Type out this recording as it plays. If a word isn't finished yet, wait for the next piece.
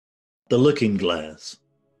The Looking Glass.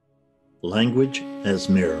 Language as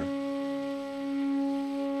Mirror.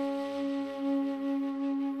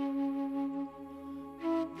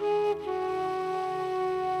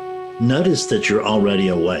 Notice that you're already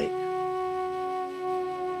awake.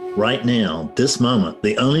 Right now, this moment,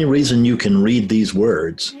 the only reason you can read these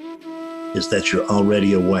words is that you're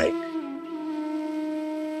already awake.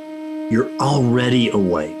 You're already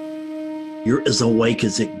awake. You're as awake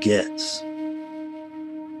as it gets.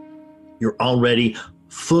 You're already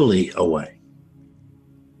fully awake.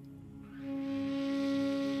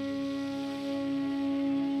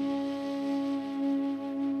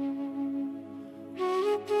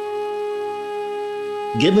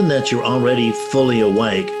 Given that you're already fully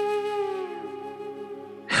awake,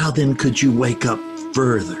 how then could you wake up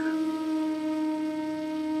further?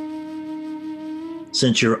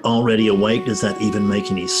 Since you're already awake, does that even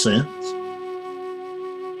make any sense?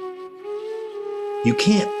 You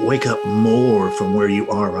can't wake up more from where you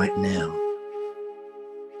are right now.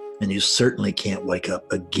 And you certainly can't wake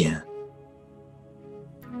up again.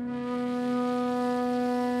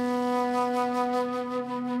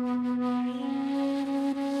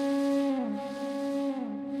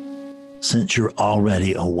 Since you're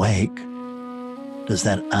already awake, does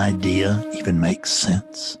that idea even make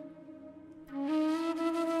sense?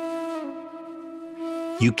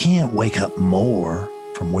 You can't wake up more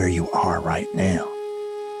from where you are right now.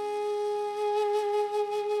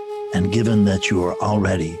 And given that you are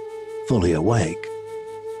already fully awake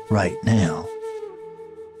right now,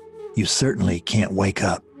 you certainly can't wake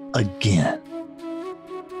up again.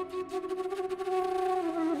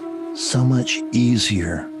 So much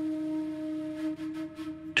easier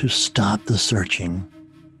to stop the searching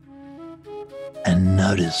and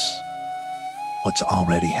notice what's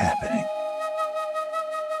already happening.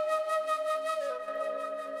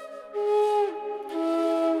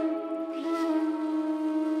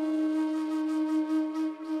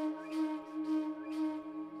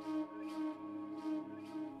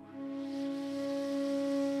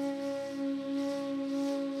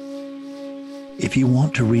 If you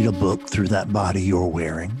want to read a book through that body you're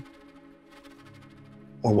wearing,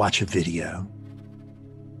 or watch a video,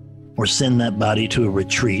 or send that body to a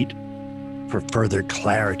retreat for further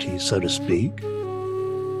clarity, so to speak,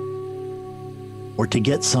 or to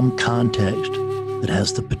get some context that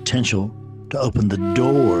has the potential to open the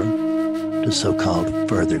door to so-called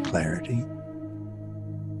further clarity,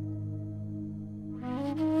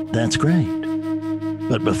 that's great.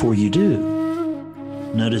 But before you do,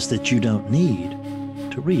 notice that you don't need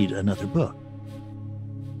to read another book,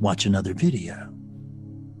 watch another video,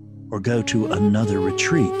 or go to another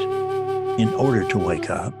retreat in order to wake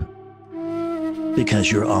up,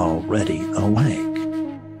 because you're already awake.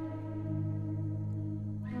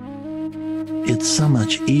 It's so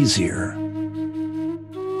much easier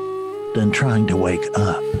than trying to wake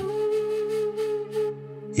up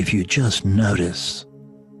if you just notice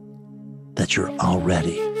that you're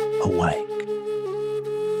already awake.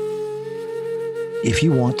 If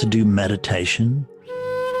you want to do meditation,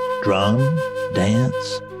 drum,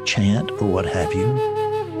 dance, chant, or what have you,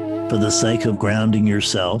 for the sake of grounding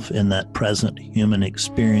yourself in that present human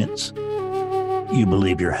experience you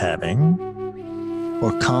believe you're having,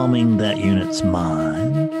 or calming that unit's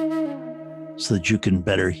mind so that you can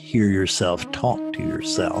better hear yourself talk to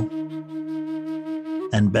yourself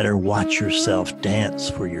and better watch yourself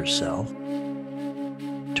dance for yourself,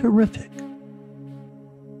 terrific.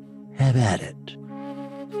 Have at it.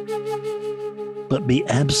 But be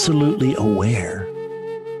absolutely aware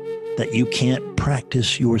that you can't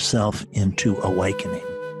practice yourself into awakening.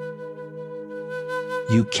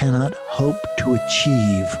 You cannot hope to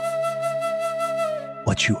achieve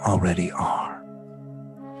what you already are.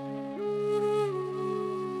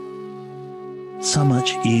 So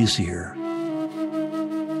much easier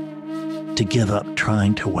to give up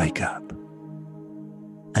trying to wake up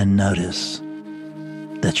and notice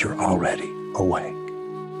that you're already awake.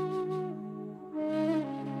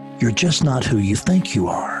 You're just not who you think you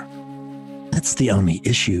are. That's the only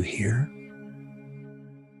issue here.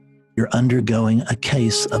 You're undergoing a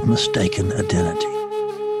case of mistaken identity.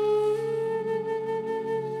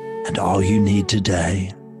 And all you need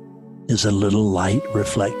today is a little light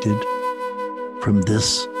reflected from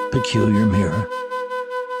this peculiar mirror,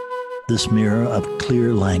 this mirror of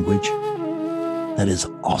clear language that is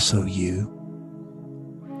also you.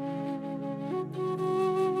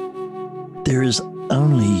 There is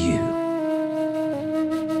only you,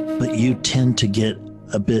 but you tend to get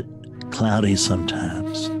a bit cloudy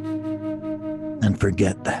sometimes and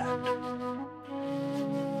forget that.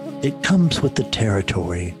 It comes with the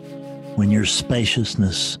territory when your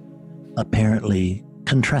spaciousness apparently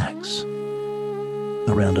contracts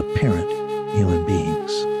around apparent human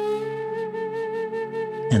beings.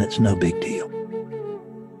 And it's no big deal.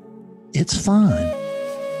 It's fine.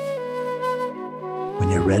 When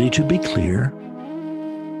you're ready to be clear,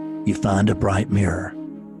 you find a bright mirror.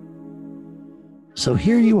 So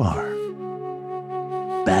here you are,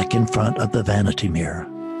 back in front of the vanity mirror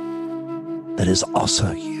that is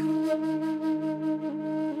also you.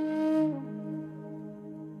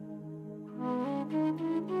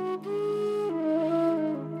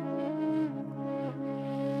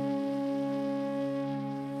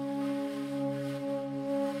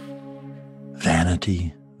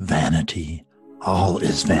 Vanity, vanity, all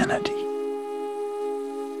is vanity.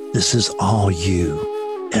 This is all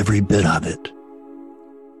you, every bit of it.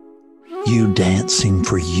 You dancing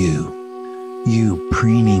for you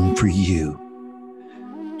preening for you,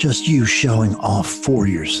 just you showing off for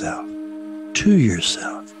yourself, to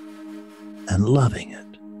yourself, and loving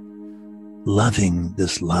it, loving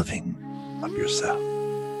this loving of yourself.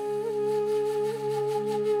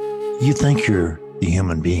 You think you're the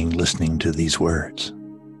human being listening to these words.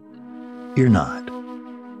 You're not.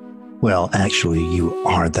 Well, actually, you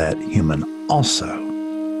are that human also,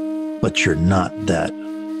 but you're not that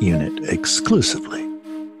unit exclusively.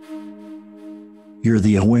 You're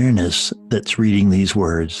the awareness that's reading these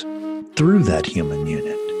words through that human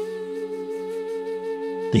unit.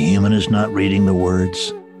 The human is not reading the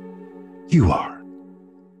words, you are.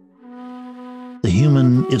 The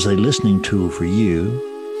human is a listening tool for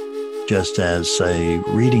you, just as, say,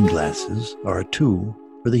 reading glasses are a tool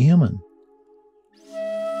for the human.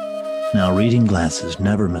 Now, reading glasses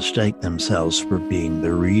never mistake themselves for being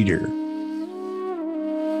the reader,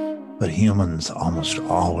 but humans almost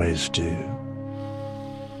always do.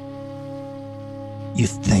 You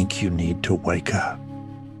think you need to wake up.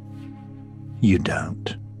 You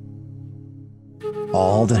don't.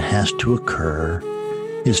 All that has to occur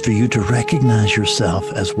is for you to recognize yourself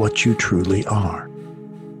as what you truly are.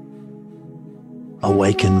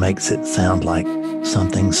 Awaken makes it sound like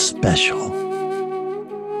something special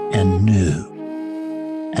and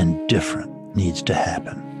new and different needs to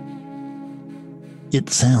happen. It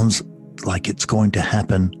sounds like it's going to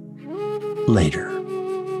happen later,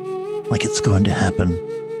 like it's going to happen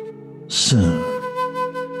soon.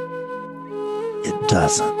 It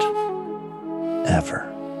doesn't, ever.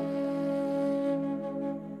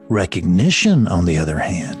 Recognition, on the other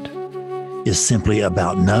hand, is simply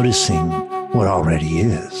about noticing what already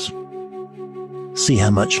is. See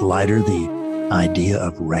how much lighter the idea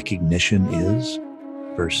of recognition is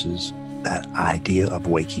versus that idea of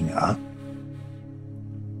waking up?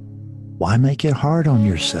 Why make it hard on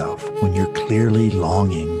yourself when you're clearly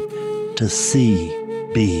longing to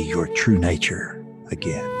be your true nature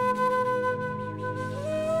again?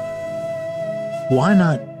 Why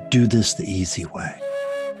not do this the easy way?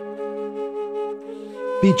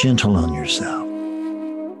 Be gentle on yourself.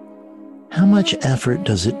 How much effort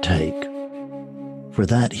does it take for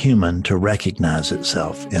that human to recognize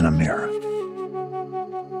itself in a mirror?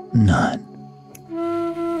 None.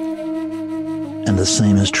 And the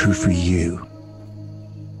same is true for you.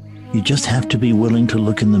 You just have to be willing to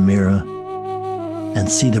look in the mirror and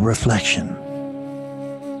see the reflection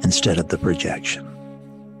instead of the projection.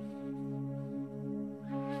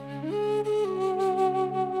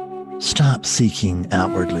 Stop seeking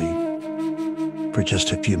outwardly for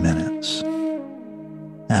just a few minutes.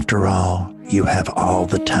 After all, you have all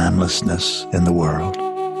the timelessness in the world.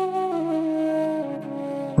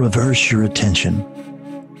 Reverse your attention.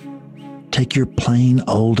 Take your plain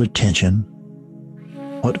old attention,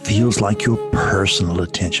 what feels like your personal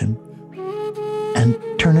attention, and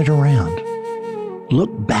turn it around. Look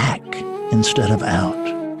back instead of out.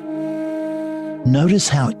 Notice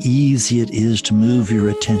how easy it is to move your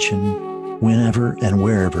attention whenever and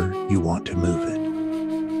wherever you want to move it.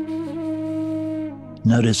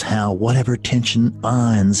 Notice how whatever tension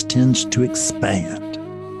binds tends to expand.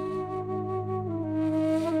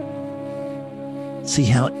 See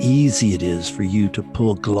how easy it is for you to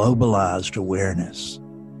pull globalized awareness,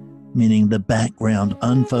 meaning the background,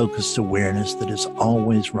 unfocused awareness that is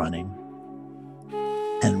always running,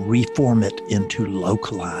 and reform it into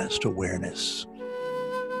localized awareness,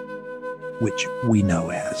 which we know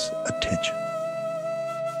as attention.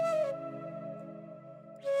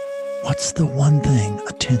 What's the one thing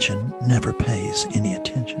attention never pays any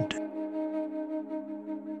attention to?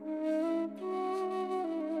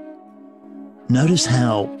 Notice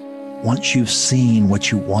how, once you've seen what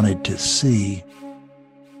you wanted to see,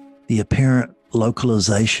 the apparent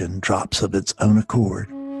localization drops of its own accord,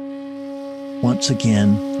 once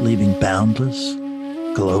again leaving boundless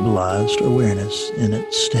globalized awareness in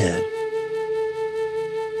its stead.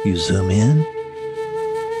 You zoom in,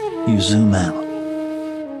 you zoom out,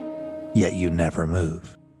 yet you never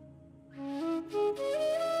move.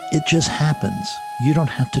 It just happens. You don't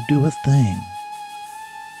have to do a thing.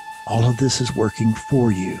 All of this is working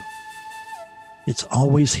for you. It's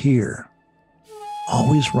always here,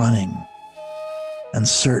 always running, and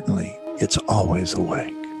certainly it's always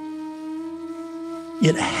awake.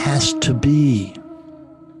 It has to be.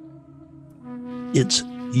 It's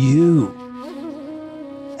you.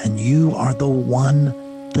 And you are the one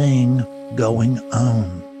thing going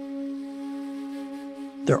on.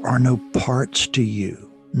 There are no parts to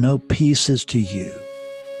you, no pieces to you.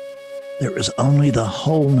 There is only the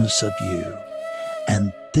wholeness of you.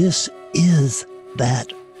 And this is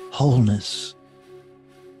that wholeness.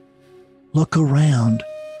 Look around.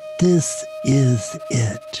 This is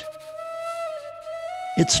it.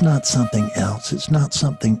 It's not something else. It's not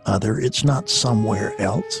something other. It's not somewhere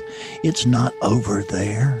else. It's not over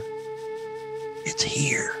there. It's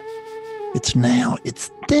here. It's now.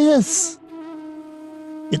 It's this.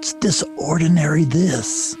 It's this ordinary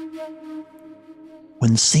this.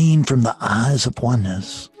 When seen from the eyes of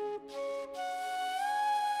oneness,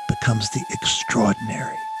 becomes the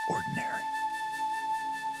extraordinary ordinary.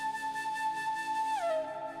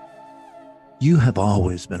 You have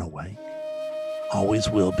always been awake. Always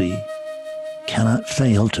will be, cannot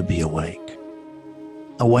fail to be awake.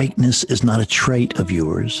 Awakeness is not a trait of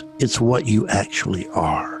yours, it's what you actually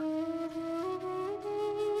are.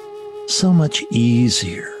 So much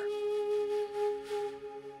easier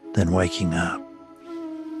than waking up.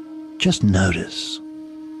 Just notice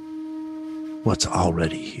what's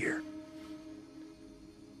already here.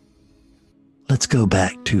 Let's go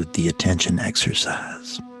back to the attention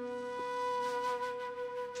exercise.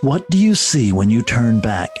 What do you see when you turn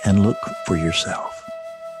back and look for yourself?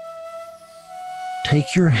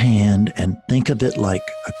 Take your hand and think of it like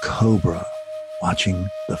a cobra watching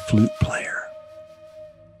the flute player.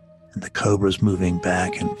 And the cobra's moving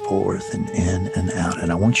back and forth and in and out.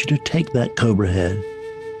 And I want you to take that cobra head,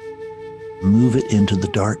 move it into the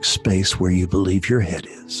dark space where you believe your head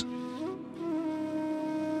is.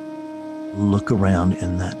 Look around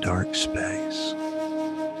in that dark space.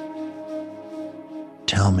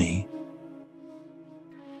 Tell me,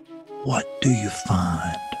 what do you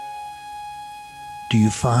find? Do you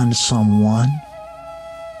find someone?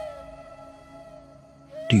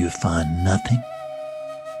 Do you find nothing?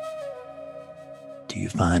 Do you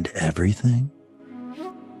find everything?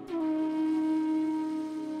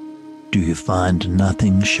 Do you find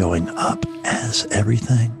nothing showing up as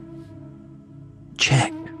everything?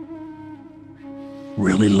 Check.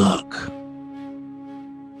 Really look.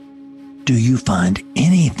 Do you find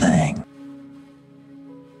anything?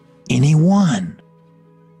 Anyone?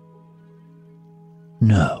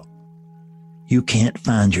 No. You can't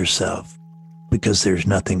find yourself because there's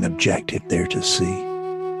nothing objective there to see.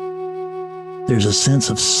 There's a sense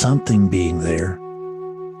of something being there,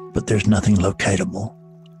 but there's nothing locatable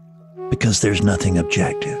because there's nothing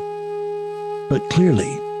objective. But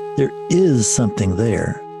clearly, there is something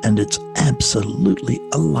there, and it's absolutely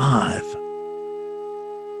alive.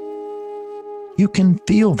 You can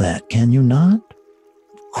feel that, can you not?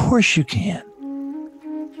 Of course you can.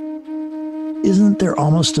 Isn't there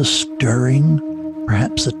almost a stirring,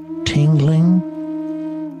 perhaps a tingling,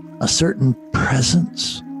 a certain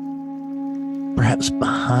presence, perhaps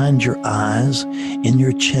behind your eyes, in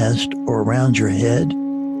your chest, or around your head?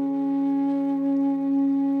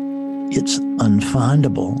 It's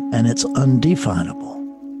unfindable and it's undefinable,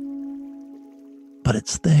 but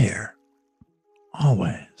it's there,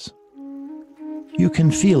 always. You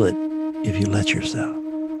can feel it if you let yourself.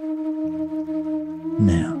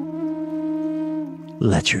 Now,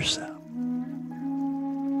 let yourself.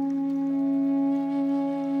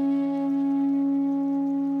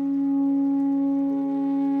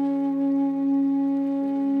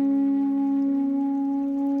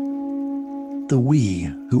 The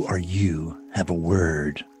we who are you have a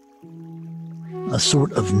word, a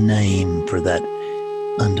sort of name for that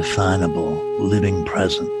undefinable living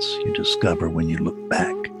presence you discover when you look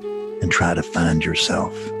back and try to find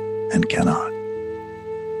yourself and cannot.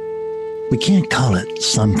 We can't call it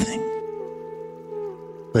something,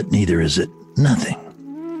 but neither is it nothing.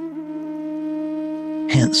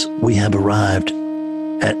 Hence, we have arrived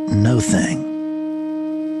at no thing.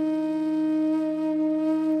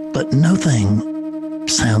 But no thing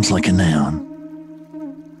sounds like a noun,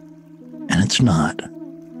 and it's not.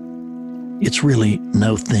 It's really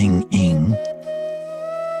no thing-ing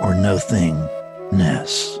or no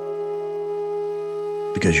thing-ness,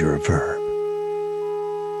 because you're a verb.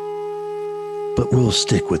 But we'll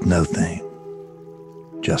stick with no thing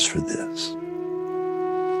just for this.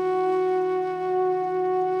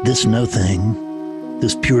 This no thing,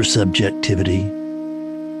 this pure subjectivity,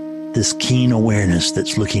 this keen awareness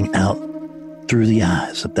that's looking out through the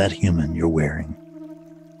eyes of that human you're wearing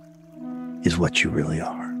is what you really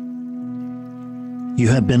are. You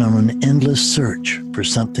have been on an endless search for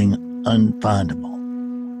something unfindable.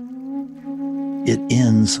 It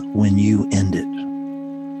ends when you end it,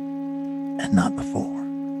 and not before.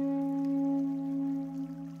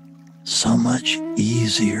 So much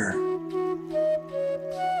easier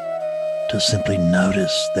to simply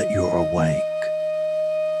notice that you're awake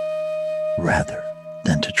rather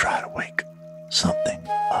than to try to wake something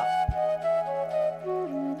up.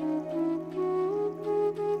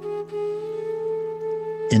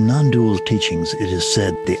 In non-dual teachings, it is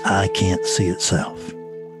said the eye can't see itself.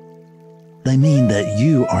 They mean that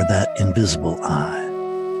you are that invisible eye.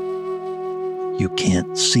 You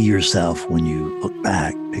can't see yourself when you look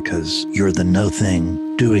back because you're the no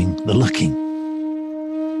thing doing the looking.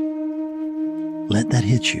 Let that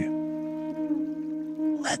hit you.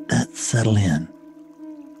 Let that settle in.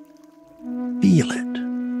 Feel it.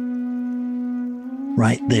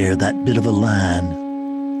 Right there, that bit of a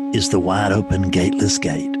line is the wide open gateless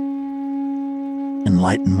gate.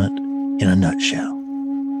 Enlightenment in a nutshell.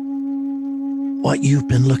 What you've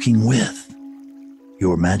been looking with,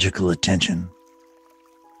 your magical attention,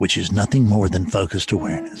 which is nothing more than focused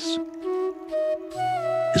awareness,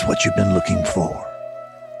 is what you've been looking for.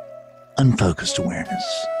 Unfocused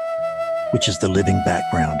awareness, which is the living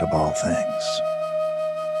background of all things.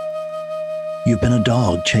 You've been a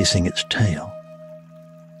dog chasing its tail.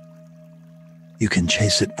 You can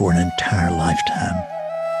chase it for an entire lifetime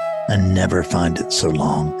and never find it so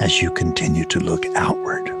long as you continue to look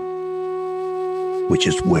outward, which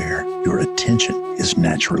is where your attention is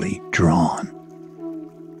naturally drawn.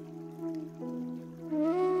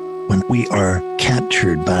 When we are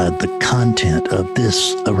captured by the content of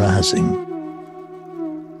this arising,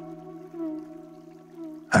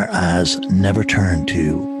 our eyes never turn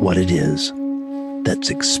to what it is that's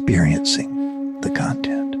experiencing the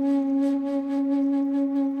content.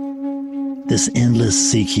 This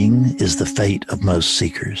endless seeking is the fate of most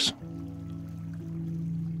seekers.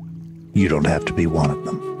 You don't have to be one of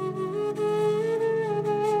them.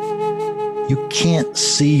 You can't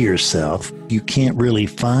see yourself, you can't really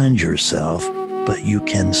find yourself, but you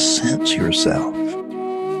can sense yourself.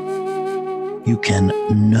 You can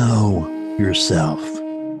know yourself.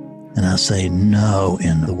 And I say know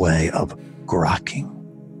in the way of grokking.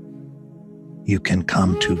 You can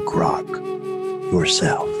come to grok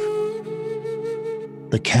yourself.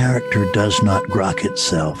 The character does not grok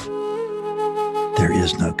itself. There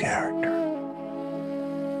is no character.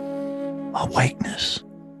 Awakeness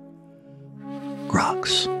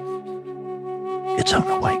groks its own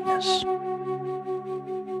awakeness.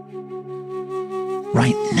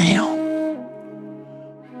 Right now,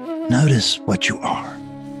 notice what you are.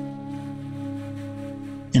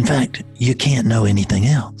 In fact, you can't know anything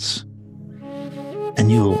else,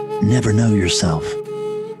 and you'll never know yourself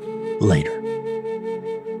later.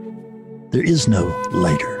 There is no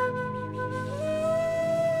later.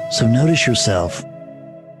 So notice yourself,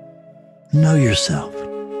 know yourself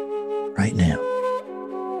right now.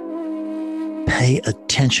 Pay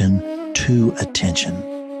attention to attention.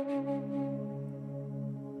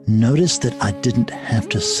 Notice that I didn't have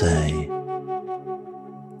to say,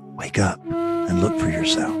 wake up and look for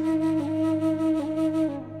yourself.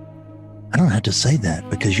 I don't have to say that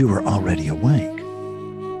because you are already awake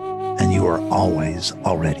and you are always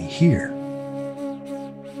already here.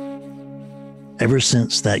 Ever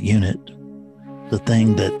since that unit, the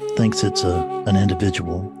thing that thinks it's an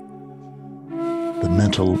individual, the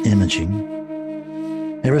mental imaging,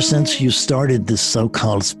 ever since you started this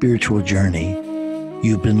so-called spiritual journey,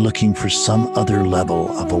 you've been looking for some other level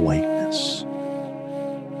of awakeness.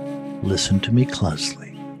 Listen to me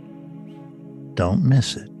closely. Don't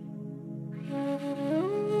miss it.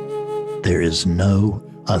 There is no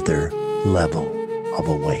other level of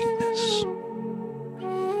awakeness.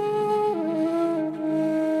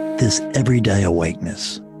 This everyday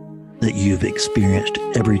awakeness that you've experienced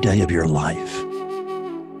every day of your life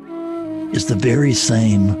is the very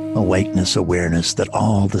same awakeness awareness that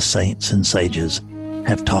all the saints and sages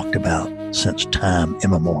have talked about since time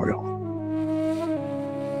immemorial.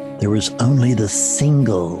 There was only the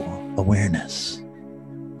single awareness,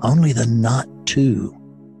 only the not two.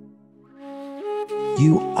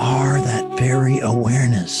 You are that very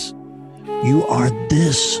awareness. You are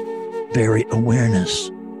this very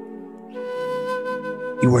awareness.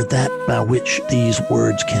 You are that by which these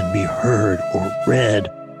words can be heard or read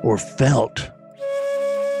or felt.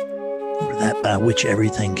 You are that by which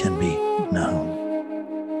everything can be known.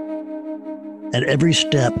 At every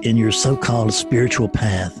step in your so-called spiritual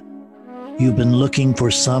path, you've been looking for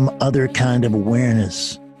some other kind of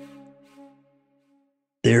awareness.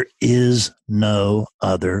 There is no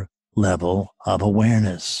other level of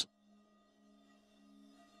awareness.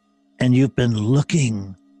 And you've been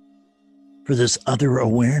looking for this other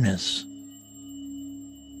awareness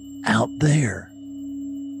out there,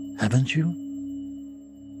 haven't you?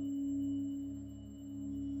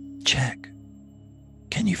 Check.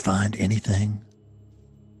 Can you find anything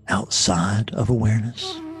outside of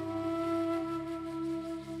awareness?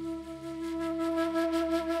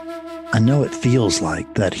 I know it feels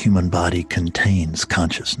like that human body contains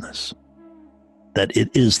consciousness, that it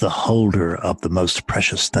is the holder of the most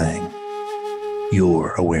precious thing,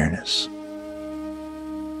 your awareness.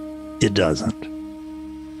 It doesn't.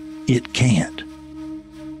 It can't.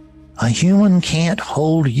 A human can't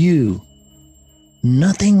hold you.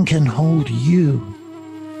 Nothing can hold you.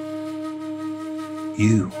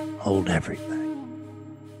 You hold everything.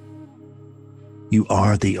 You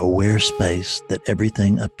are the aware space that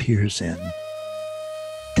everything appears in.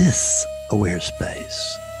 This aware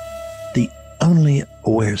space, the only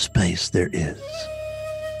aware space there is.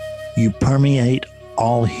 You permeate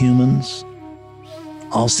all humans,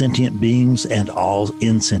 all sentient beings, and all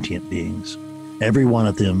insentient beings, every one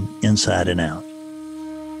of them inside and out.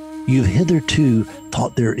 You've hitherto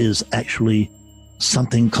thought there is actually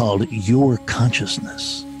something called your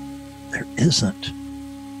consciousness. There isn't.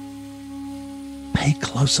 Pay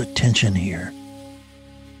close attention here.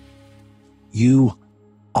 You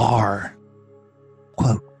are,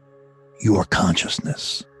 quote, your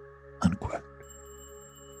consciousness, unquote.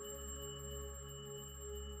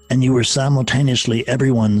 And you are simultaneously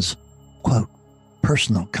everyone's, quote,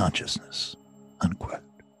 personal consciousness, unquote.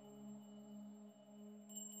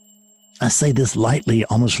 I say this lightly,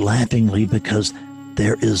 almost laughingly, because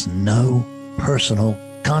there is no personal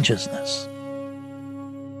consciousness.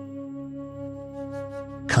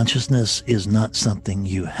 Consciousness is not something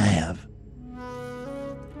you have.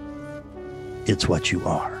 It's what you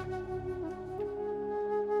are.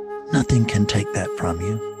 Nothing can take that from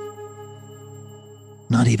you.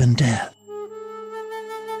 Not even death.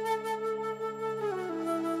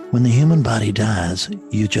 When the human body dies,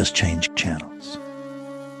 you just change channels.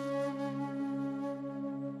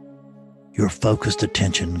 Your focused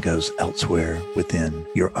attention goes elsewhere within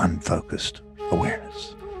your unfocused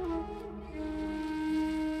awareness.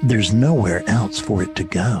 There's nowhere else for it to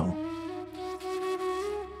go.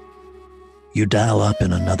 You dial up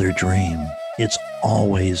in another dream. It's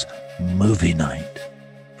always movie night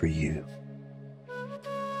for you.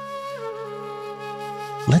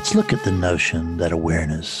 Let's look at the notion that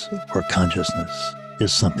awareness or consciousness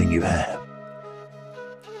is something you have.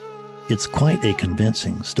 It's quite a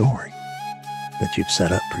convincing story that you've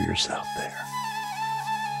set up for yourself there.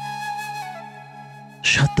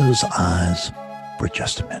 Shut those eyes for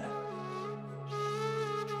just a minute.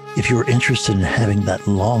 If you're interested in having that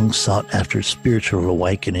long sought after spiritual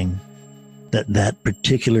awakening that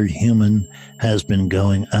particular human has been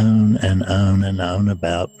going on and on and on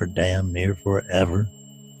about for damn near forever,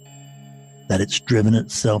 that it's driven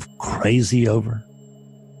itself crazy over,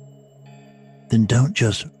 then don't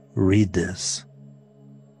just read this.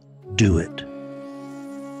 Do it.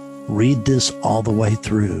 Read this all the way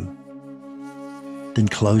through. Then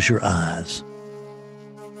close your eyes,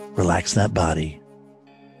 relax that body,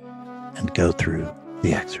 and go through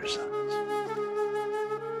the exercise.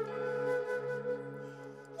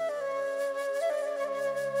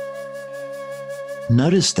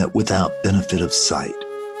 Notice that without benefit of sight,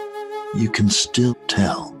 you can still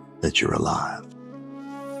tell that you're alive.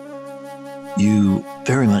 You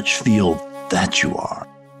very much feel that you are,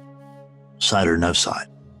 sight or no sight.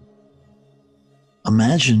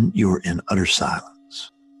 Imagine you're in utter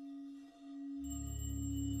silence.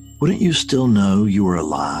 Wouldn't you still know you were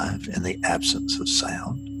alive in the absence of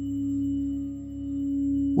sound?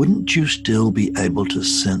 Wouldn't you still be able to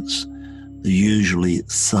sense the usually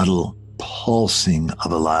subtle pulsing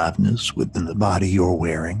of aliveness within the body you're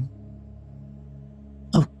wearing?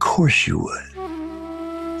 Of course you would.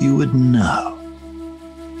 You would know.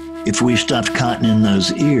 If we stuffed cotton in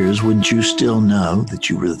those ears, wouldn't you still know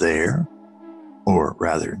that you were there? Or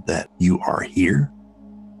rather, that you are here?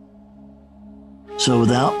 So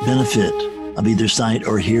without benefit of either sight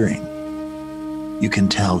or hearing, you can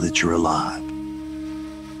tell that you're alive.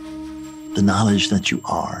 The knowledge that you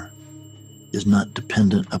are is not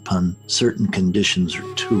dependent upon certain conditions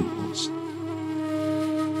or tools.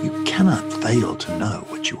 You cannot fail to know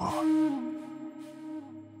what you are.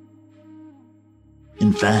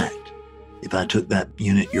 In fact, if I took that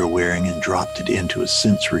unit you're wearing and dropped it into a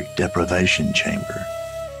sensory deprivation chamber,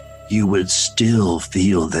 you would still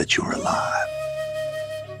feel that you're alive.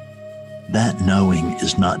 That knowing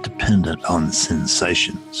is not dependent on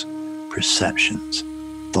sensations, perceptions,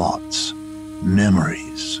 thoughts,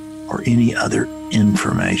 memories, or any other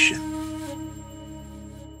information.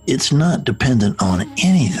 It's not dependent on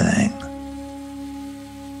anything.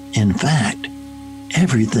 In fact,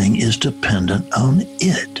 everything is dependent on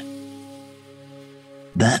it.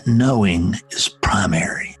 That knowing is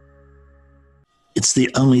primary. It's the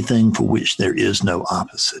only thing for which there is no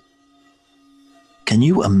opposite. Can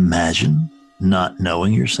you imagine not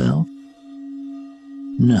knowing yourself?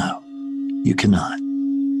 No, you cannot.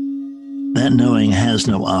 That knowing has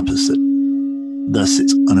no opposite. Thus,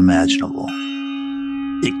 it's unimaginable.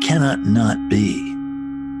 It cannot not be.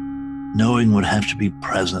 Knowing would have to be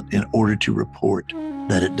present in order to report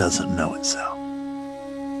that it doesn't know itself.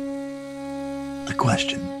 The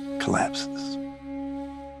question collapses.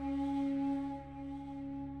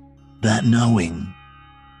 That knowing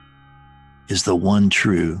is the one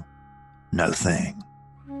true no thing.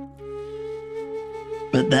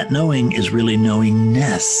 But that knowing is really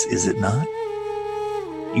knowingness, is it not?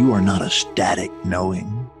 You are not a static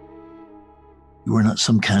knowing. You are not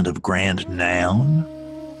some kind of grand noun.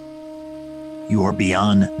 You are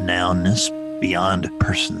beyond nounness, beyond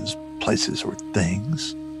persons, places, or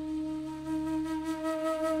things.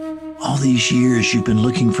 All these years you've been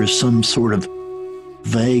looking for some sort of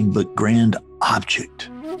vague but grand object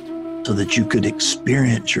so that you could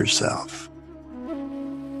experience yourself.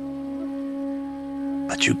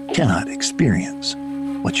 But you cannot experience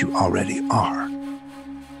what you already are.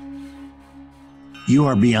 You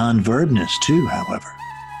are beyond verbness too, however.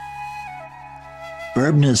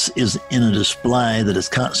 Verbness is in a display that is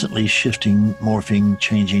constantly shifting, morphing,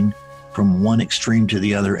 changing from one extreme to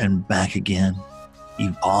the other and back again,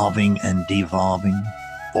 evolving and devolving,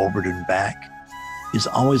 forward and back, is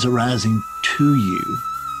always arising to you,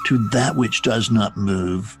 to that which does not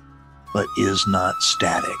move, but is not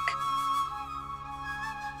static.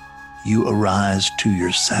 You arise to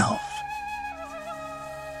yourself.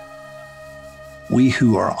 We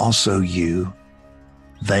who are also you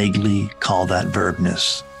vaguely call that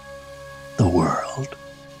verbness the world,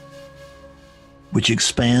 which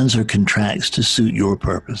expands or contracts to suit your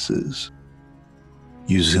purposes.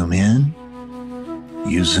 You zoom in,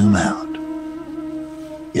 you zoom out.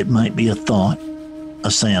 It might be a thought,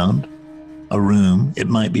 a sound, a room. It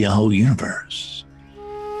might be a whole universe.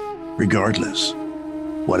 Regardless,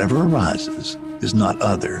 whatever arises is not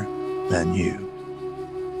other than you.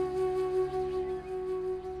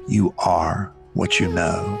 You are what you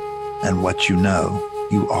know, and what you know,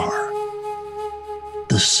 you are.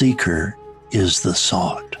 The seeker is the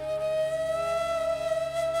sought.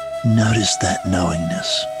 Notice that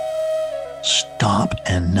knowingness. Stop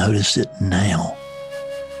and notice it now.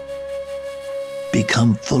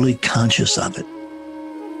 Become fully conscious of it.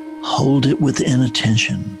 Hold it within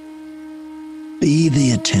attention. Be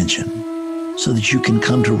the attention so that you can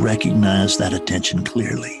come to recognize that attention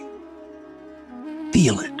clearly.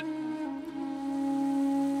 Feel it.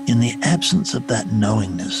 In the absence of that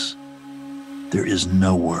knowingness, there is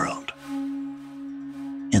no world.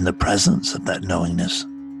 In the presence of that knowingness,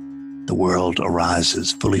 the world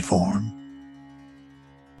arises fully formed.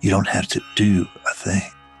 You don't have to do a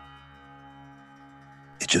thing.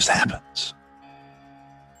 It just happens.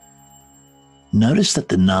 Notice that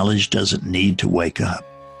the knowledge doesn't need to wake up.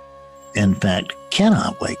 In fact,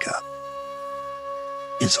 cannot wake up.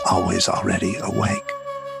 It's always already awake.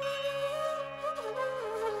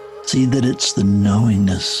 See that it's the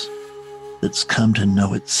knowingness that's come to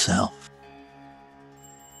know itself.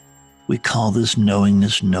 We call this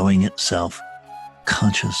knowingness, knowing itself,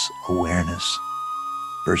 conscious awareness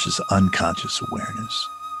versus unconscious awareness,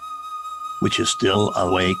 which is still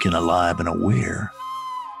awake and alive and aware,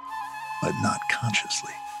 but not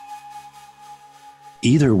consciously.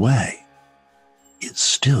 Either way, it's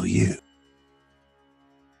still you.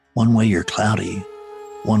 One way you're cloudy,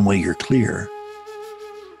 one way you're clear,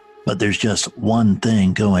 but there's just one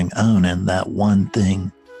thing going on, and that one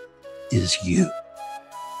thing is you.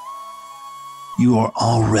 You are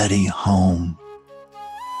already home.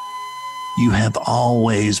 You have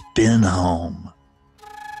always been home.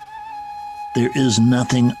 There is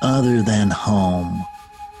nothing other than home.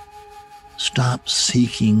 Stop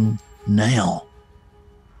seeking now.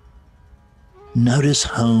 Notice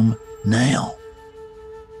home now.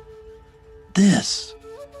 This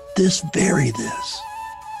very this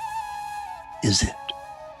is it.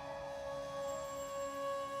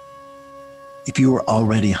 If you were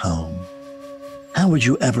already home, how would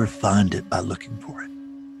you ever find it by looking for it?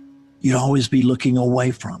 You'd always be looking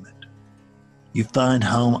away from it. You find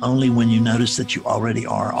home only when you notice that you already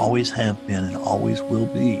are, always have been, and always will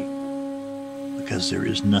be, because there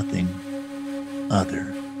is nothing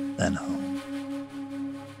other than home.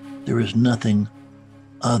 There is nothing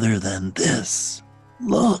other than this.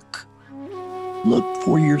 Look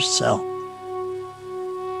for yourself.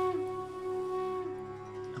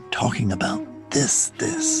 I'm talking about this,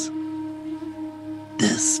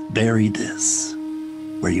 very this,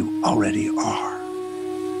 where you already are.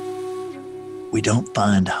 We don't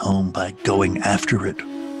find home by going after it.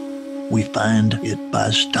 We find it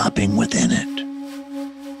by stopping within it.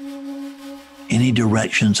 Any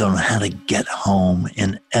directions on how to get home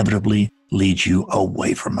inevitably lead you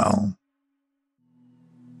away from home.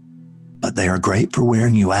 But they are great for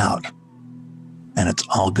wearing you out, and it's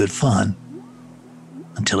all good fun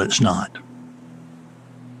until it's not.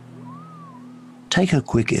 Take a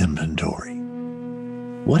quick inventory.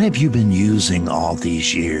 What have you been using all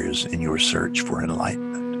these years in your search for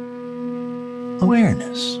enlightenment?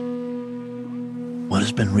 Awareness. What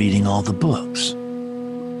has been reading all the books?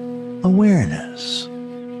 Awareness.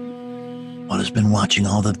 What has been watching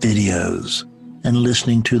all the videos and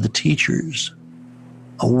listening to the teachers?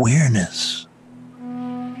 Awareness.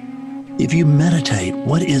 If you meditate,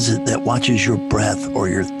 what is it that watches your breath or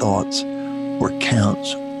your thoughts or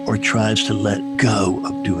counts or tries to let go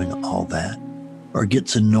of doing all that, or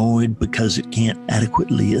gets annoyed because it can't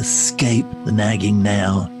adequately escape the nagging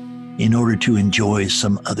now in order to enjoy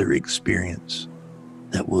some other experience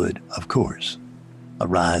that would, of course,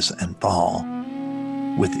 arise and fall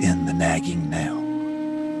within the nagging now?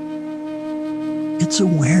 It's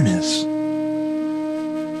awareness.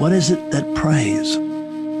 What is it that prays?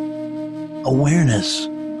 Awareness.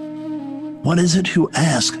 What is it who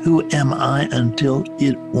asks, who am I, until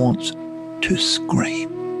it wants to scream?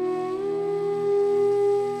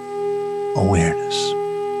 Awareness.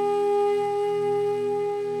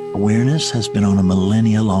 Awareness has been on a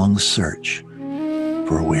millennia-long search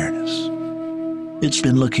for awareness. It's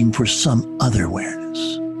been looking for some other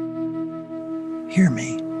awareness. Hear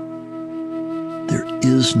me. There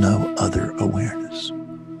is no other awareness.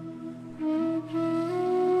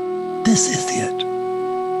 This is it.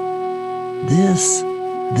 This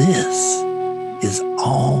is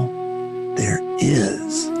all there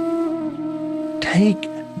is. Take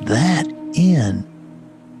that in.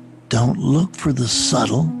 Don't look for the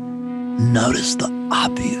subtle. Notice the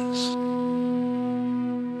obvious.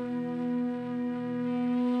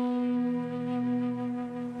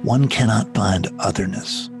 One cannot find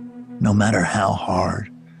otherness, no matter how hard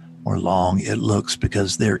or long it looks,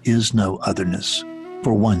 because there is no otherness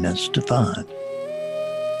for oneness to find.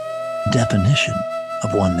 Definition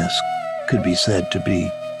of oneness could be said to be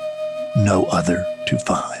no other to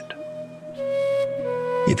find.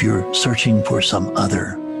 If you're searching for some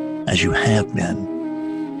other, as you have been,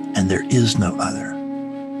 and there is no other,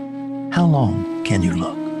 how long can you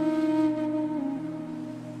look?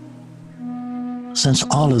 Since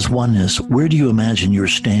all is oneness, where do you imagine you're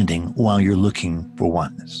standing while you're looking for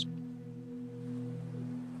oneness?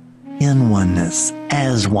 In oneness,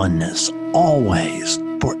 as oneness, always,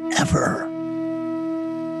 forever.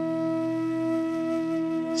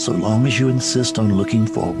 So long as you insist on looking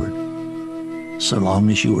forward, so long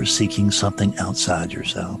as you are seeking something outside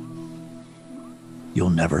yourself, you'll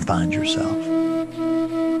never find yourself,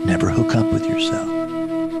 never hook up with yourself,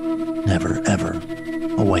 never ever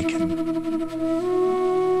awaken.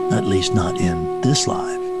 At least not in this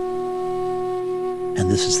life. And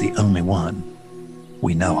this is the only one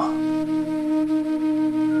we know of.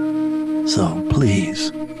 So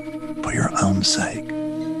please, for your own sake,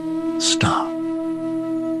 stop.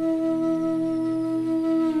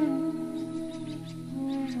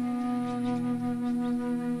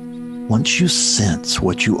 Once you sense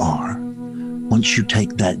what you are, once you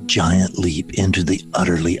take that giant leap into the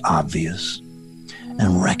utterly obvious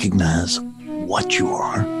and recognize what you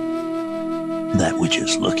are, that which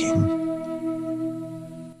is looking,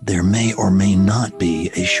 there may or may not be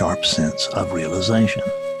a sharp sense of realization.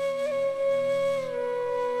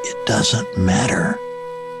 It doesn't matter.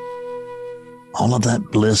 All of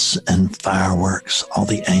that bliss and fireworks, all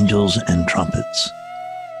the angels and trumpets,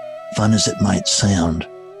 fun as it might sound,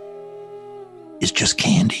 is just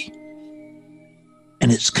candy. And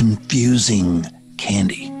it's confusing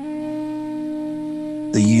candy.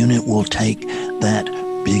 The unit will take that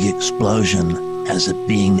big explosion as it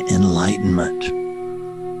being enlightenment,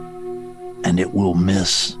 and it will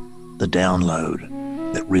miss the download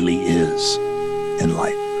that really is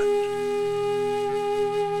enlightenment.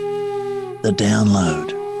 The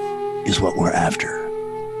download is what we're after.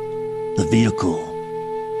 The vehicle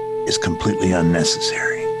is completely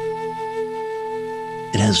unnecessary.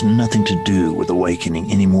 It has nothing to do with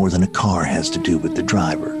awakening any more than a car has to do with the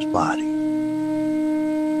driver's body.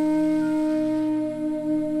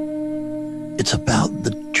 It's about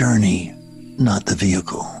the journey, not the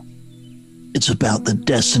vehicle. It's about the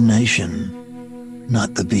destination,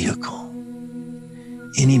 not the vehicle.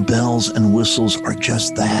 Any bells and whistles are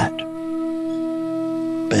just that.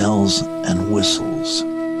 Bells and whistles.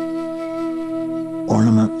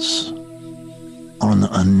 Ornaments on the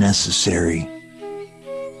unnecessary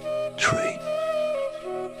tree.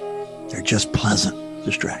 They're just pleasant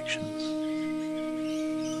distractions.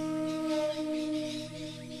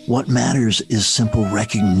 What matters is simple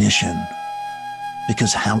recognition,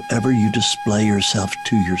 because however you display yourself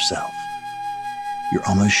to yourself, you're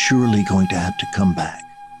almost surely going to have to come back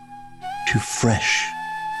to fresh,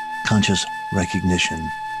 conscious recognition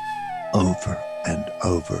over and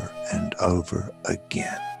over and over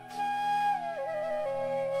again.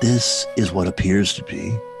 This is what appears to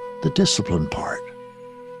be the discipline part.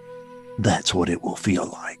 That's what it will feel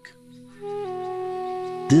like.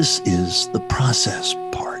 This is the process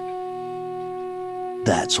part.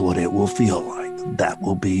 That's what it will feel like. That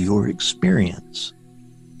will be your experience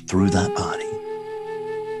through that body.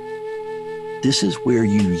 This is where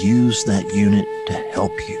you use that unit to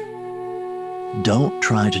help you. Don't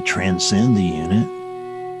try to transcend the unit.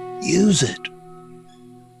 Use it.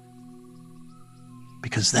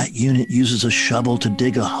 Because that unit uses a shovel to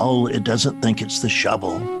dig a hole. It doesn't think it's the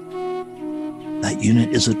shovel. That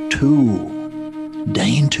unit is a tool.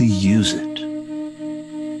 Deign to use it.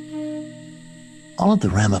 All of the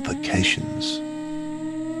ramifications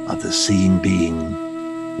of the seeing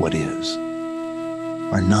being what is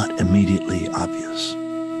are not immediately obvious.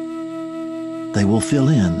 They will fill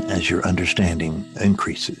in as your understanding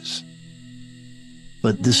increases.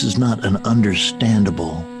 But this is not an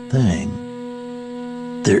understandable thing.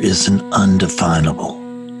 There is an undefinable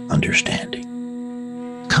understanding.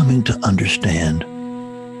 Coming to understand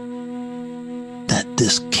that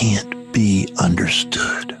this can't be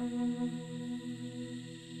understood.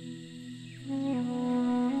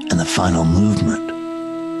 And the final movement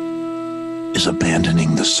is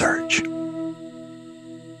abandoning the search.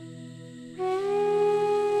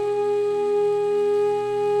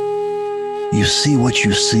 You see what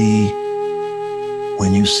you see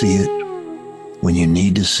when you see it, when you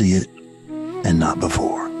need to see it, and not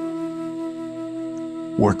before.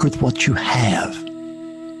 Work with what you have.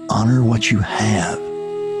 Honor what you have,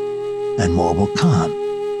 and more will come.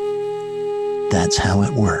 That's how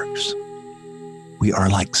it works. We are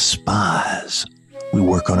like spies. We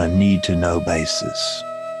work on a need-to-know basis.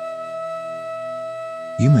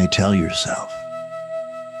 You may tell yourself,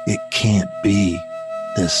 it can't be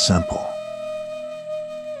this simple.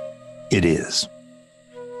 It is.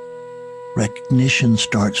 Recognition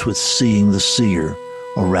starts with seeing the seer,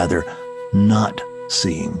 or rather, not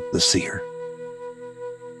seeing the seer.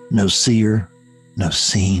 No seer, no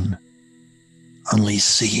seen, only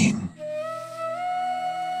seeing.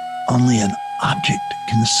 Only an object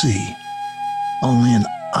can see. Only an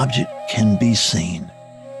object can be seen.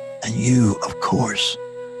 And you, of course,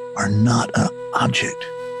 are not an object.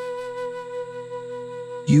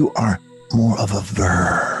 You are more of a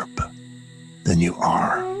verb than you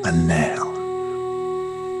are a noun.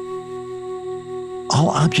 All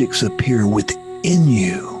objects appear within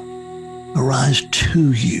you, arise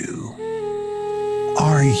to you,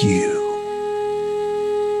 are you.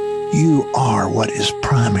 You are what is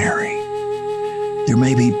primary. There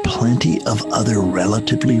may be plenty of other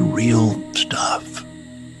relatively real stuff,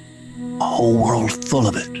 a whole world full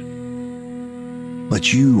of it,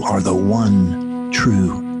 but you are the one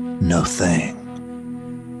true no thing.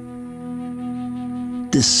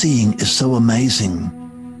 This seeing is so amazing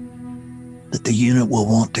that the unit will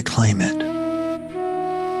want to claim it.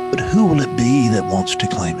 But who will it be that wants to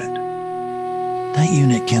claim it? That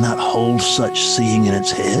unit cannot hold such seeing in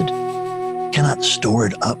its head, cannot store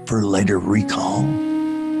it up for later recall.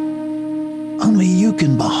 Only you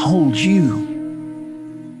can behold you.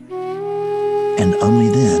 And only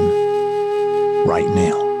then, right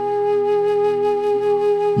now.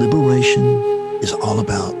 Liberation is all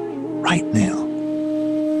about right now.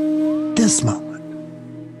 This moment.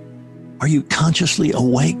 Are you consciously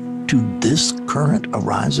awake to this current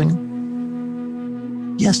arising?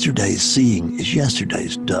 Yesterday's seeing is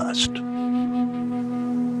yesterday's dust.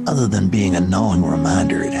 Other than being a gnawing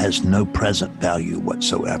reminder, it has no present value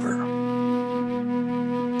whatsoever.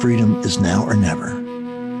 Freedom is now or never,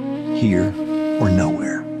 here or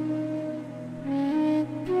nowhere.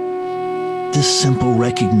 This simple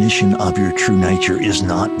recognition of your true nature is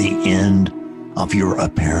not the end of your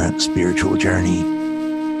apparent spiritual journey,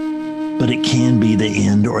 but it can be the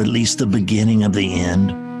end, or at least the beginning of the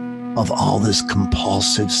end, of all this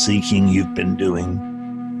compulsive seeking you've been doing,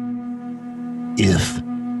 if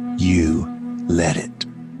you let it.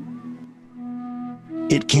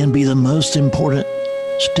 It can be the most important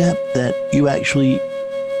step that you actually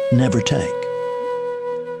never take.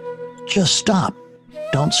 Just stop.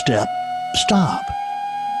 Don't step. Stop.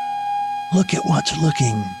 Look at what's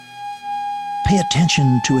looking. Pay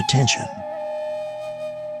attention to attention.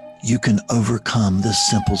 You can overcome this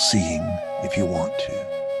simple seeing if you want to.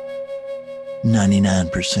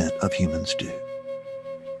 99% of humans do.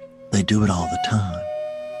 They do it all the time.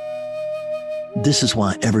 This is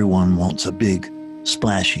why everyone wants a big,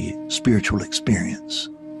 splashy spiritual experience.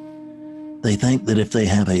 They think that if they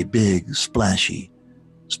have a big, splashy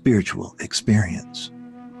spiritual experience,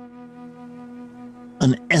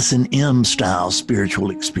 an S&M style spiritual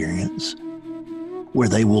experience, where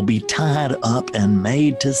they will be tied up and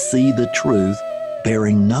made to see the truth,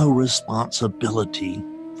 bearing no responsibility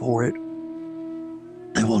for it,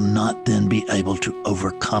 they will not then be able to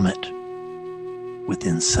overcome it with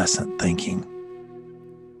incessant thinking.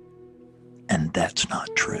 And that's not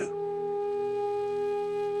true.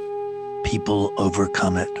 People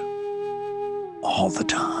overcome it all the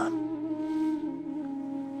time.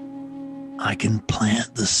 I can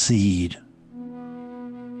plant the seed,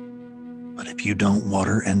 but if you don't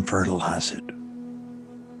water and fertilize it,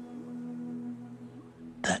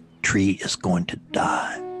 that tree is going to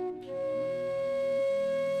die.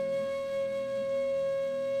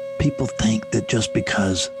 People think that just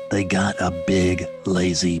because they got a big,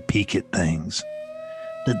 lazy peek at things,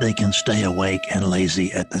 that they can stay awake and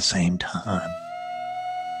lazy at the same time.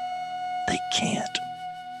 They can't.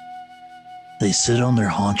 They sit on their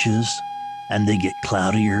haunches and they get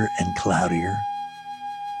cloudier and cloudier,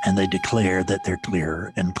 and they declare that they're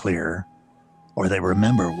clearer and clearer, or they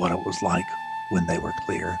remember what it was like when they were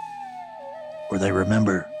clear, or they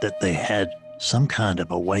remember that they had some kind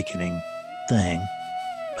of awakening thing,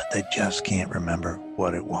 but they just can't remember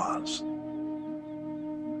what it was.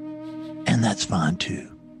 And that's fine too.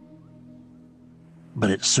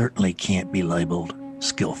 But it certainly can't be labeled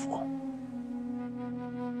skillful.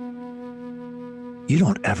 You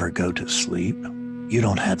don't ever go to sleep. You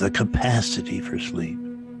don't have the capacity for sleep.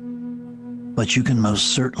 But you can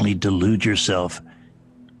most certainly delude yourself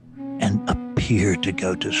and appear to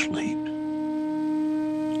go to sleep.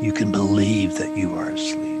 You can believe that you are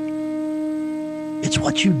asleep. It's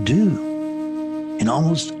what you do in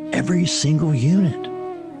almost every single unit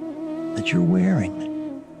that you're wearing.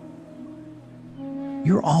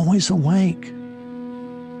 You're always awake,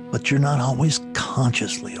 but you're not always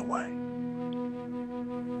consciously awake.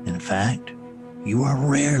 In fact, you are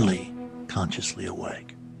rarely consciously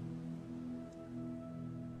awake.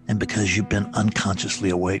 And because you've been unconsciously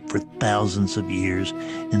awake for thousands of years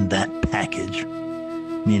in that package,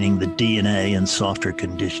 meaning the DNA and software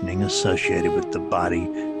conditioning associated with the body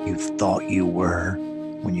you thought you were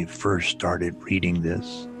when you first started reading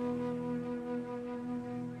this,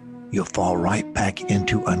 you'll fall right back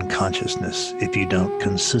into unconsciousness if you don't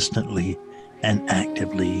consistently and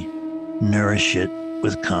actively nourish it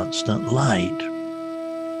with constant light.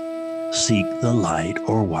 Seek the light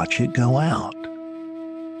or watch it go out.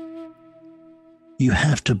 You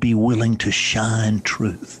have to be willing to shine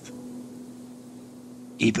truth,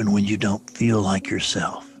 even when you don't feel like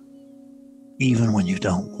yourself, even when you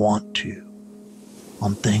don't want to,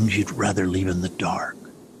 on things you'd rather leave in the dark.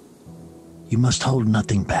 You must hold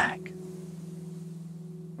nothing back.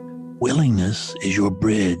 Willingness is your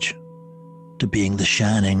bridge to being the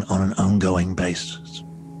shining on an ongoing basis.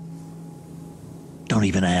 Don't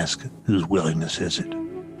even ask whose willingness is it.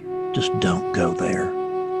 Just don't go there.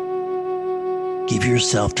 Give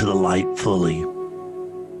yourself to the light fully,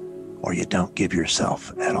 or you don't give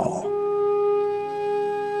yourself at all.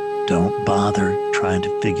 Don't bother trying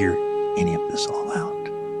to figure any of this all out,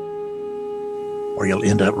 or you'll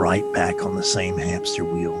end up right back on the same hamster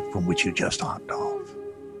wheel from which you just hopped off.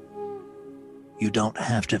 You don't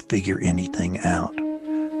have to figure anything out.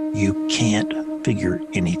 You can't figure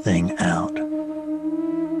anything out.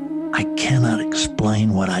 I cannot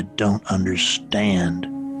explain what I don't understand,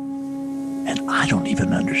 and I don't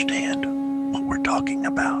even understand what we're talking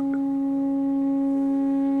about.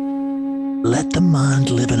 Let the mind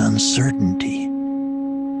live in uncertainty.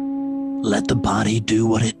 Let the body do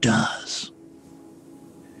what it does.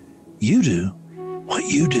 You do what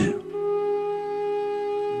you do.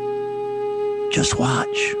 Just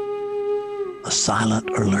watch a silent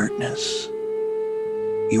alertness.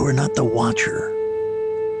 You are not the watcher.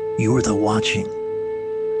 You are the watching.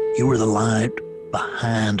 You are the light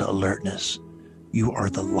behind alertness. You are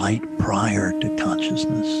the light prior to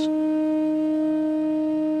consciousness.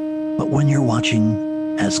 But when you're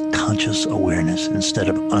watching as conscious awareness instead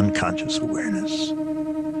of unconscious awareness,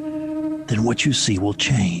 then what you see will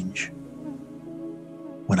change.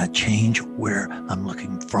 When I change where I'm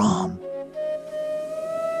looking from,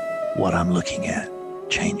 what I'm looking at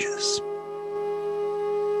changes.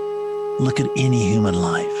 Look at any human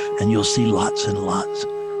life and you'll see lots and lots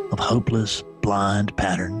of hopeless, blind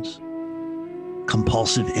patterns,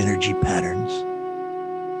 compulsive energy patterns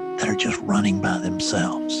that are just running by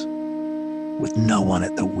themselves with no one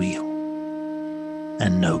at the wheel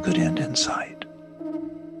and no good end in sight.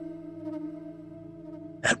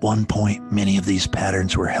 At one point, many of these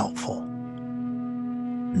patterns were helpful.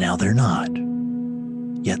 Now they're not,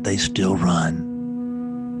 yet they still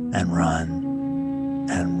run and run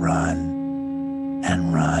and run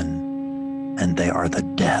and run, and they are the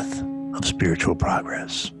death of spiritual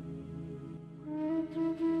progress.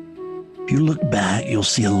 If you look back, you'll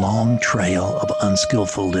see a long trail of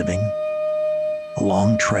unskillful living, a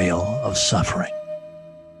long trail of suffering.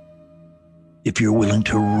 If you're willing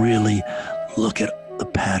to really look at the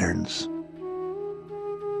patterns,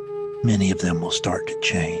 many of them will start to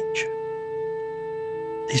change.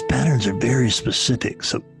 These patterns are very specific,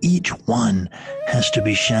 so each one has to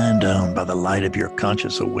be shined on by the light of your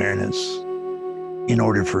conscious awareness in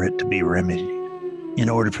order for it to be remedied, in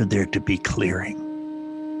order for there to be clearing.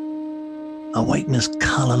 Awakeness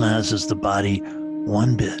colonizes the body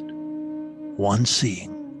one bit, one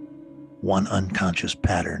seeing, one unconscious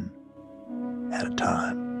pattern at a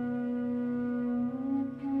time.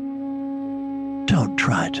 Don't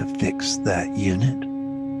try to fix that unit.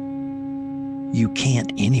 You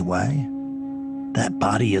can't anyway. That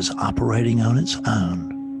body is operating on its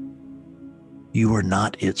own. You are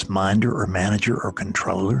not its minder or manager or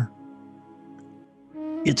controller.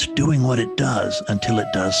 It's doing what it does until it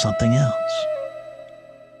does something else.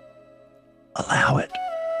 Allow it.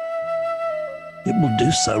 It will do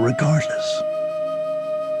so regardless.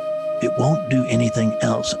 It won't do anything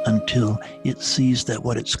else until it sees that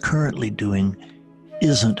what it's currently doing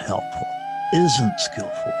isn't helpful, isn't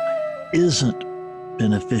skillful, isn't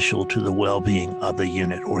beneficial to the well-being of the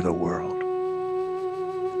unit or the world.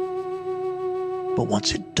 But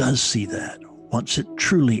once it does see that, once it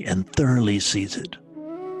truly and thoroughly sees it,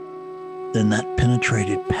 then that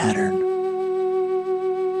penetrated pattern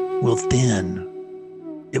will thin,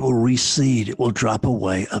 it will recede, it will drop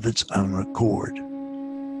away of its own accord,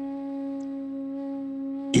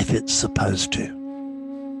 if it's supposed to.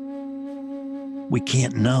 We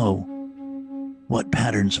can't know what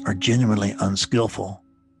patterns are genuinely unskillful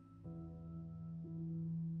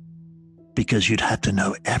because you'd have to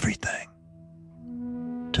know everything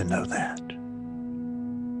to know that.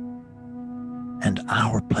 And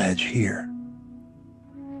our pledge here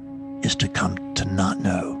is to come to not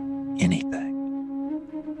know anything.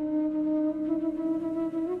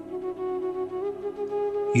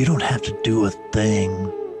 You don't have to do a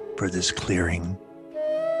thing for this clearing.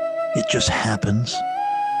 It just happens.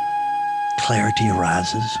 Clarity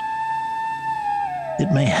arises.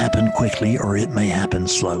 It may happen quickly or it may happen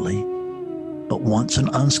slowly, but once an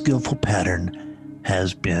unskillful pattern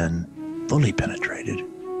has been fully penetrated,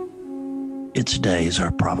 its days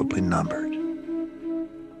are probably numbered.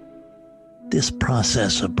 This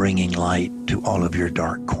process of bringing light to all of your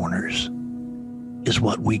dark corners is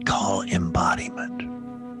what we call embodiment.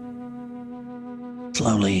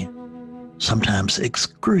 Slowly, sometimes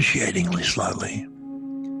excruciatingly slowly,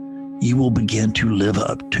 you will begin to live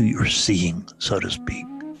up to your seeing, so to speak.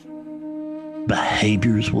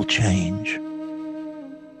 Behaviors will change,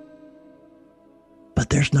 but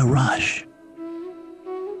there's no rush.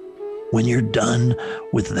 When you're done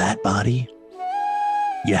with that body,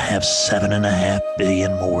 you have 7.5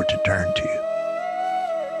 billion more to turn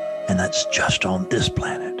to. And that's just on this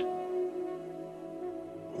planet.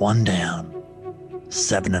 One down,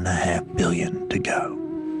 7.5 billion to go.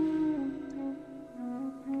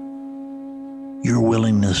 Your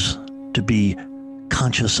willingness to be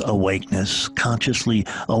conscious awakeness, consciously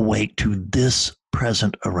awake to this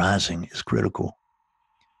present arising is critical.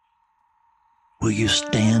 Will you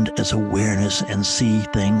stand as awareness and see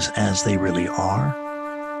things as they really are?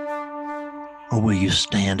 Or will you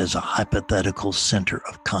stand as a hypothetical center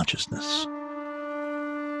of consciousness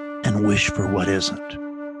and wish for what isn't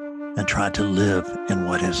and try to live in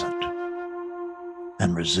what isn't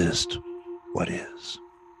and resist what is?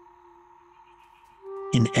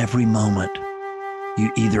 In every moment,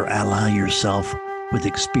 you either ally yourself with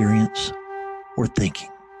experience or thinking.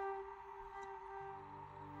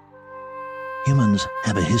 Humans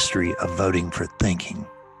have a history of voting for thinking.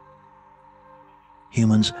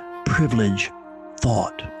 Humans privilege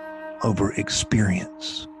thought over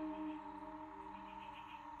experience.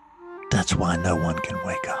 That's why no one can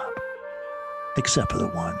wake up, except for the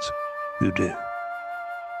ones who do.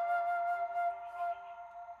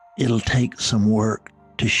 It'll take some work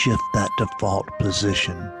to shift that default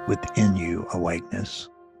position within you, awakeness.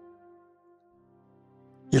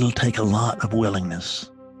 It'll take a lot of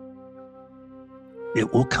willingness.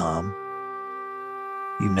 It will come.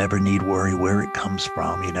 You never need worry where it comes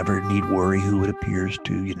from. You never need worry who it appears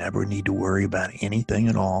to. You never need to worry about anything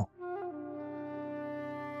at all.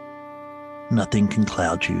 Nothing can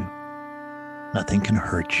cloud you. Nothing can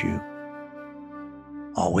hurt you.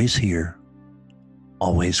 Always here,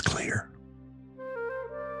 always clear.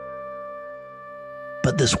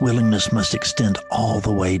 But this willingness must extend all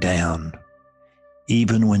the way down.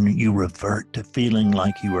 Even when you revert to feeling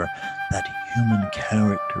like you are that human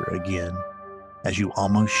character again, as you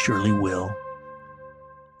almost surely will,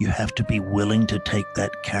 you have to be willing to take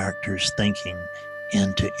that character's thinking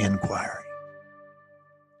into inquiry.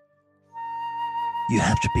 You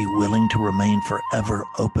have to be willing to remain forever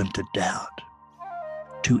open to doubt,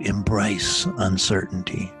 to embrace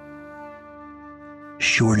uncertainty.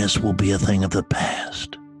 Sureness will be a thing of the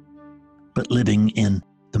past, but living in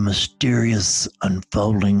the mysterious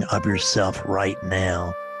unfolding of yourself right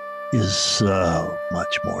now is so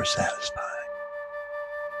much more satisfying.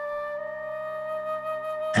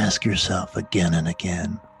 Ask yourself again and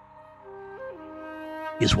again,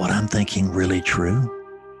 is what I'm thinking really true?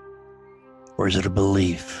 Or is it a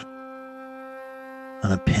belief,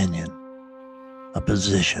 an opinion, a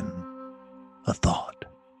position, a thought?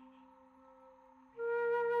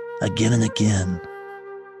 Again and again,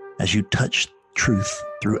 as you touch truth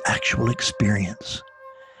through actual experience,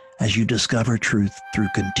 as you discover truth through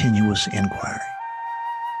continuous inquiry,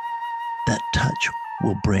 that touch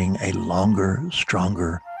will bring a longer,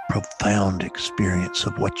 stronger, profound experience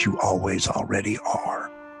of what you always already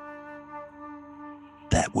are.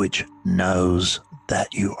 That which knows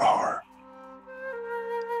that you are,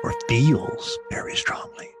 or feels very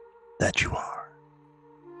strongly that you are.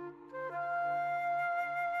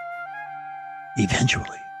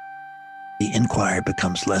 Eventually, the inquiry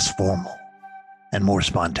becomes less formal and more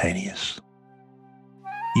spontaneous.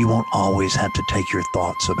 You won't always have to take your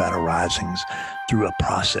thoughts about arisings through a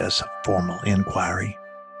process of formal inquiry.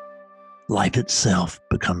 Life itself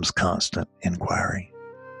becomes constant inquiry.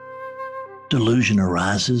 Delusion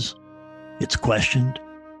arises, it's questioned,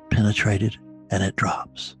 penetrated, and it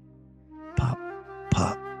drops. Pop,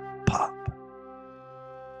 pop, pop.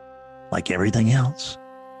 Like everything else,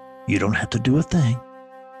 you don't have to do a thing.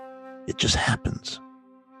 It just happens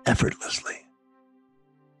effortlessly.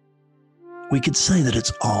 We could say that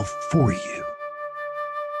it's all for you.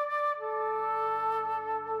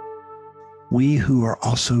 We who are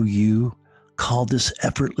also you call this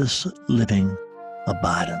effortless living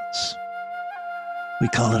abidance. We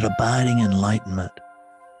call it abiding enlightenment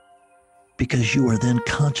because you are then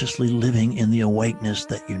consciously living in the awakeness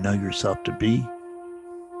that you know yourself to be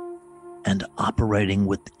and operating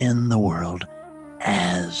within the world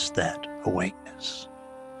as that awakeness.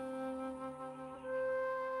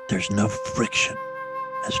 There's no friction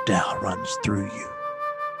as Tao runs through you.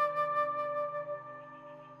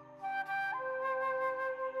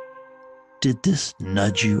 Did this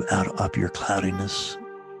nudge you out of your cloudiness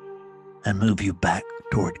and move you back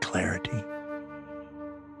toward clarity?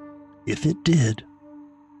 If it did,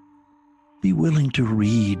 be willing to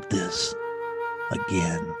read this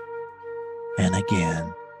again and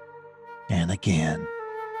again and again.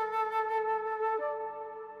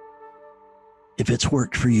 If it's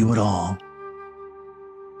worked for you at all,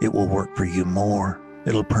 it will work for you more.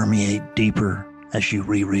 It'll permeate deeper as you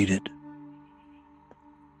reread it.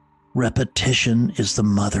 Repetition is the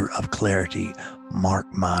mother of clarity.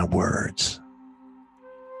 Mark my words.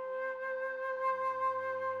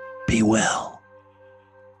 Be well.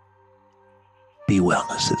 Be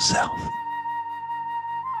wellness itself.